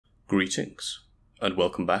Greetings, and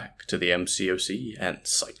welcome back to the MCOC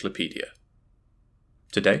Encyclopedia.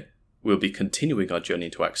 Today, we'll be continuing our journey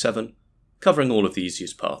into Act 7, covering all of the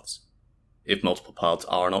easiest paths. If multiple paths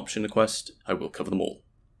are an option in a quest, I will cover them all.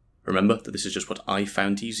 Remember that this is just what I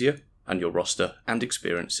found easier, and your roster and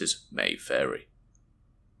experiences may vary.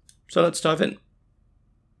 So let's dive in.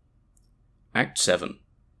 Act 7,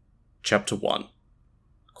 Chapter 1,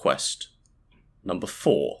 Quest Number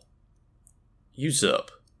 4,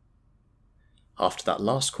 Usurp. After that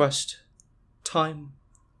last quest, time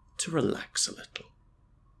to relax a little.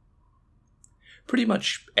 Pretty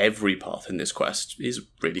much every path in this quest is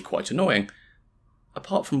really quite annoying,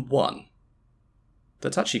 apart from one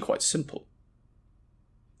that's actually quite simple.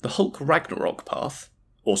 The Hulk Ragnarok path,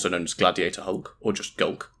 also known as Gladiator Hulk or just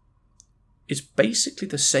Gulk, is basically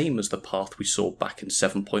the same as the path we saw back in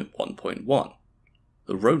 7.1.1,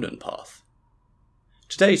 the Ronin path.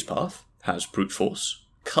 Today's path has Brute Force,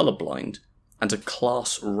 Colorblind, and a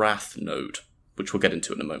Class Wrath node, which we'll get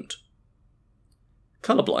into in a moment.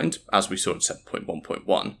 Colorblind, as we saw in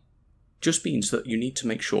 7.1.1, just means that you need to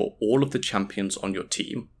make sure all of the champions on your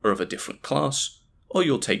team are of a different class, or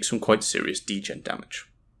you'll take some quite serious degen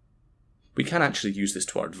damage. We can actually use this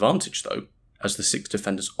to our advantage though, as the 6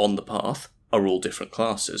 defenders on the path are all different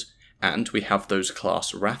classes, and we have those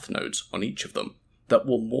Class Wrath nodes on each of them that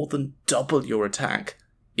will more than double your attack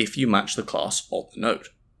if you match the class on the node.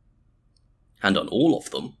 And on all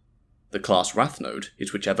of them, the Class Wrath node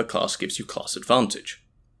is whichever class gives you class advantage.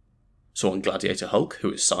 So on Gladiator Hulk,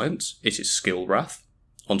 who is Science, it is Skill Wrath.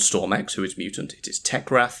 On Storm X, who is Mutant, it is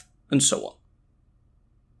Tech Wrath, and so on.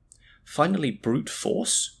 Finally, Brute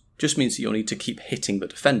Force just means that you'll need to keep hitting the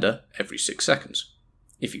defender every 6 seconds.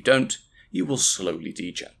 If you don't, you will slowly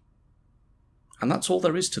degen. And that's all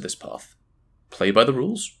there is to this path. Play by the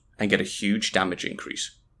rules, and get a huge damage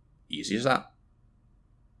increase. Easy as that.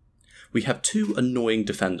 We have 2 annoying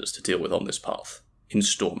defenders to deal with on this path, in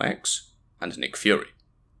Storm X and Nick Fury.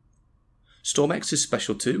 Storm X's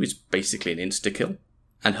Special 2 is basically an insta-kill,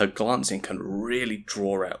 and her glancing can really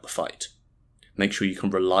draw out the fight. Make sure you can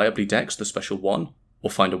reliably dex the Special 1, or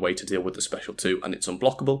find a way to deal with the Special 2 and it's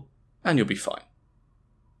unblockable, and you'll be fine.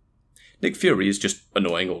 Nick Fury is just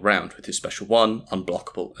annoying all round with his Special 1,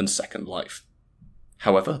 unblockable, and second life.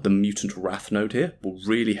 However, the Mutant Wrath node here will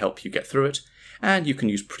really help you get through it, and you can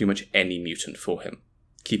use pretty much any mutant for him.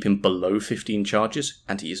 Keep him below 15 charges,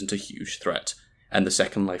 and he isn't a huge threat, and the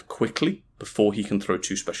second life quickly before he can throw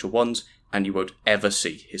 2 Special 1s, and you won't ever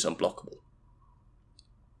see his unblockable.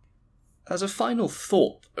 As a final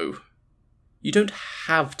thought though, you don't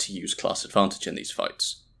have to use class advantage in these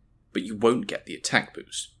fights, but you won't get the attack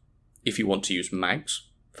boost. If you want to use Mags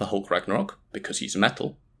for Hulk Ragnarok, because he's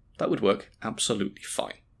metal, that would work absolutely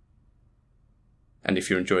fine. And if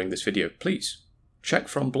you're enjoying this video, please check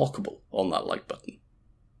for unblockable on that like button.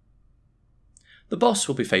 The boss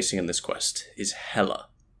we'll be facing in this quest is Hela.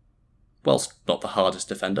 Whilst not the hardest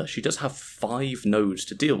defender, she does have 5 nodes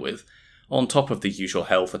to deal with, on top of the usual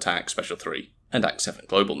health, attack, special 3, and Act 7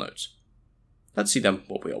 global nodes. Let's see then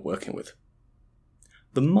what we are working with.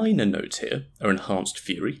 The minor nodes here are Enhanced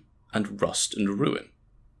Fury and Rust and Ruin.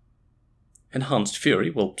 Enhanced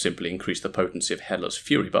Fury will simply increase the potency of Hela's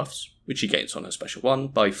Fury buffs, which she gains on her Special 1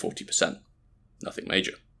 by 40%. Nothing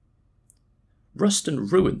major. Rust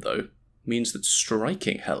and Ruin, though, means that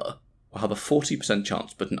striking Hela will have a 40%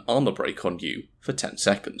 chance to put an armor break on you for 10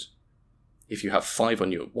 seconds. If you have 5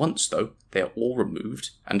 on you at once, though, they are all removed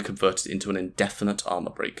and converted into an indefinite armor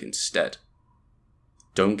break instead.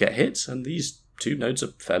 Don't get hit, and these 2 nodes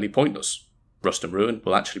are fairly pointless. Rust and Ruin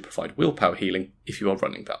will actually provide willpower healing if you are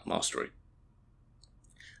running that mastery.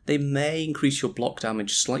 They may increase your block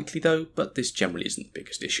damage slightly though, but this generally isn't the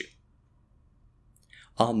biggest issue.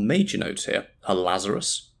 Our major nodes here are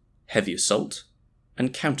Lazarus, Heavy Assault,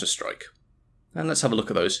 and Counter-Strike. And let's have a look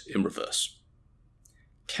at those in reverse.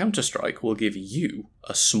 Counter-Strike will give you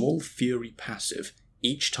a small Fury passive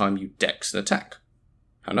each time you dex an attack.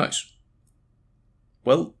 How nice.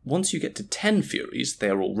 Well, once you get to 10 Furies, they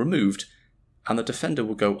are all removed, and the defender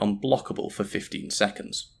will go unblockable for 15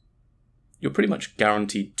 seconds. You're pretty much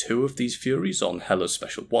guaranteed 2 of these Furies on Hela's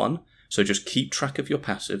Special 1, so just keep track of your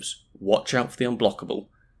passives, watch out for the unblockable,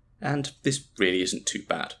 and this really isn't too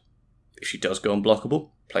bad. If she does go unblockable,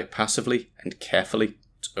 play passively and carefully,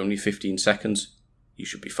 it's only 15 seconds, you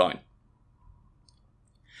should be fine.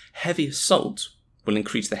 Heavy Assault will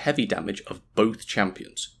increase the heavy damage of both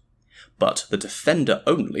champions, but the defender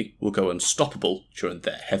only will go unstoppable during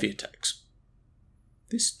their heavy attacks.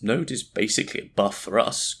 This node is basically a buff for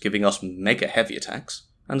us, giving us mega heavy attacks,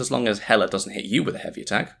 and as long as Hela doesn't hit you with a heavy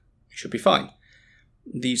attack, you should be fine.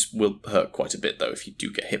 These will hurt quite a bit though if you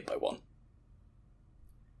do get hit by one.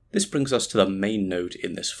 This brings us to the main node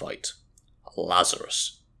in this fight,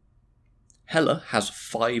 Lazarus. Hela has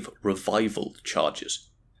 5 revival charges,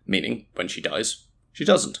 meaning when she dies, she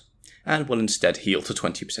doesn't, and will instead heal to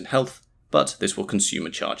 20% health, but this will consume a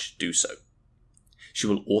charge to do so. She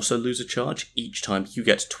will also lose a charge each time you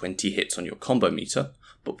get 20 hits on your combo meter,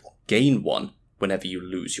 but will gain one whenever you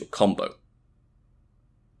lose your combo.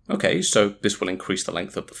 Okay, so this will increase the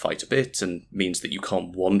length of the fight a bit, and means that you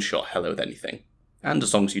can't one-shot Hela with anything, and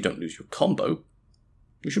as long as you don't lose your combo,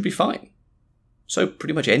 you should be fine. So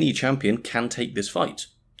pretty much any champion can take this fight,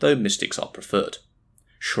 though Mystics are preferred.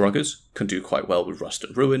 Shruggers can do quite well with Rust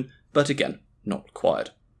and Ruin, but again, not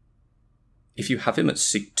required. If you have him at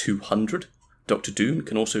Sig 200, Dr. Doom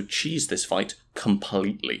can also cheese this fight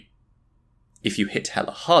completely. If you hit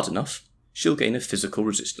Hela hard enough, she'll gain a physical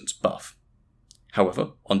resistance buff.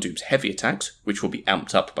 However, on Doom's heavy attacks, which will be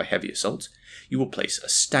amped up by heavy assault, you will place a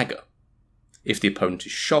stagger. If the opponent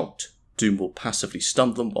is shocked, Doom will passively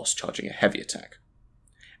stun them whilst charging a heavy attack.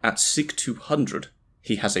 At Sig 200,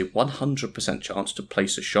 he has a 100% chance to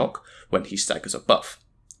place a shock when he staggers a buff.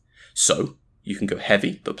 So, you can go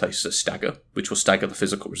heavy that places a stagger, which will stagger the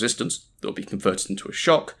physical resistance that will be converted into a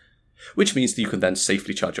shock, which means that you can then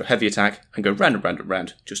safely charge your heavy attack and go round and round and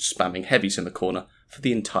round, just spamming heavies in the corner for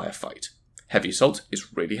the entire fight. Heavy assault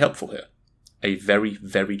is really helpful here. A very,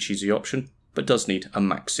 very cheesy option, but does need a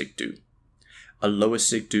max Sig Doom. A lower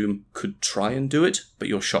Sig Doom could try and do it, but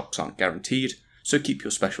your shocks aren't guaranteed, so keep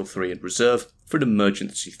your special 3 in reserve for an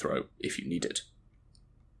emergency throw if you need it.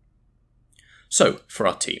 So, for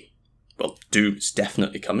our team. Well, Doom is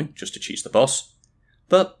definitely coming, just to cheese the boss,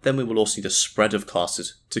 but then we will also need a spread of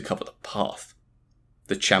classes to cover the path.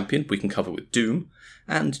 The champion we can cover with Doom,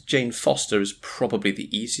 and Jane Foster is probably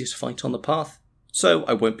the easiest fight on the path, so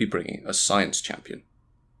I won't be bringing a science champion.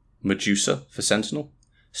 Medusa for Sentinel,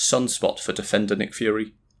 Sunspot for Defender Nick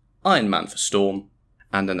Fury, Iron Man for Storm,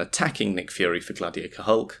 and an attacking Nick Fury for Gladiator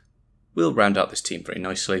Hulk will round out this team very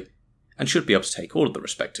nicely, and should be able to take all of the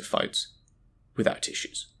respective fights without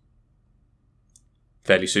issues.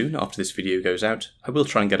 Fairly soon after this video goes out, I will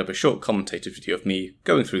try and get up a short commentated video of me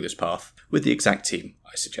going through this path with the exact team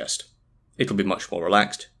I suggest. It'll be much more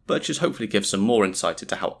relaxed, but should hopefully give some more insight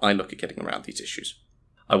into how I look at getting around these issues.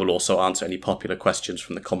 I will also answer any popular questions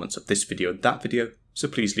from the comments of this video and that video, so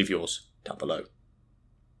please leave yours down below.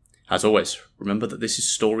 As always, remember that this is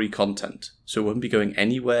story content, so it won't be going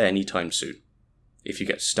anywhere anytime soon. If you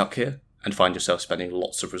get stuck here and find yourself spending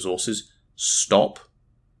lots of resources, stop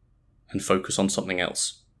and focus on something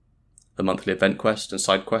else. The monthly event quest and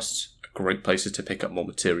side quests are great places to pick up more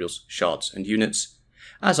materials, shards and units,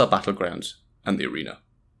 as are battlegrounds and the arena.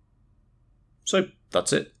 So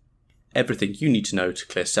that's it. Everything you need to know to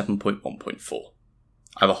clear 7.1.4.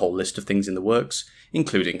 I have a whole list of things in the works,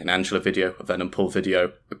 including an Angela video, a Venom Pull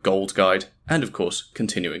video, a gold guide, and of course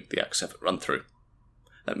continuing the Act 7 run through.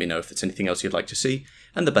 Let me know if there's anything else you'd like to see,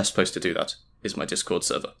 and the best place to do that is my Discord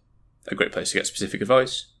server. A great place to get specific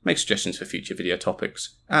advice, make suggestions for future video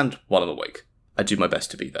topics, and while I'm awake, I do my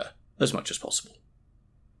best to be there as much as possible.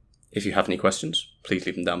 If you have any questions, please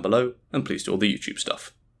leave them down below, and please do all the YouTube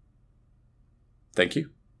stuff. Thank you,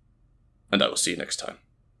 and I will see you next time.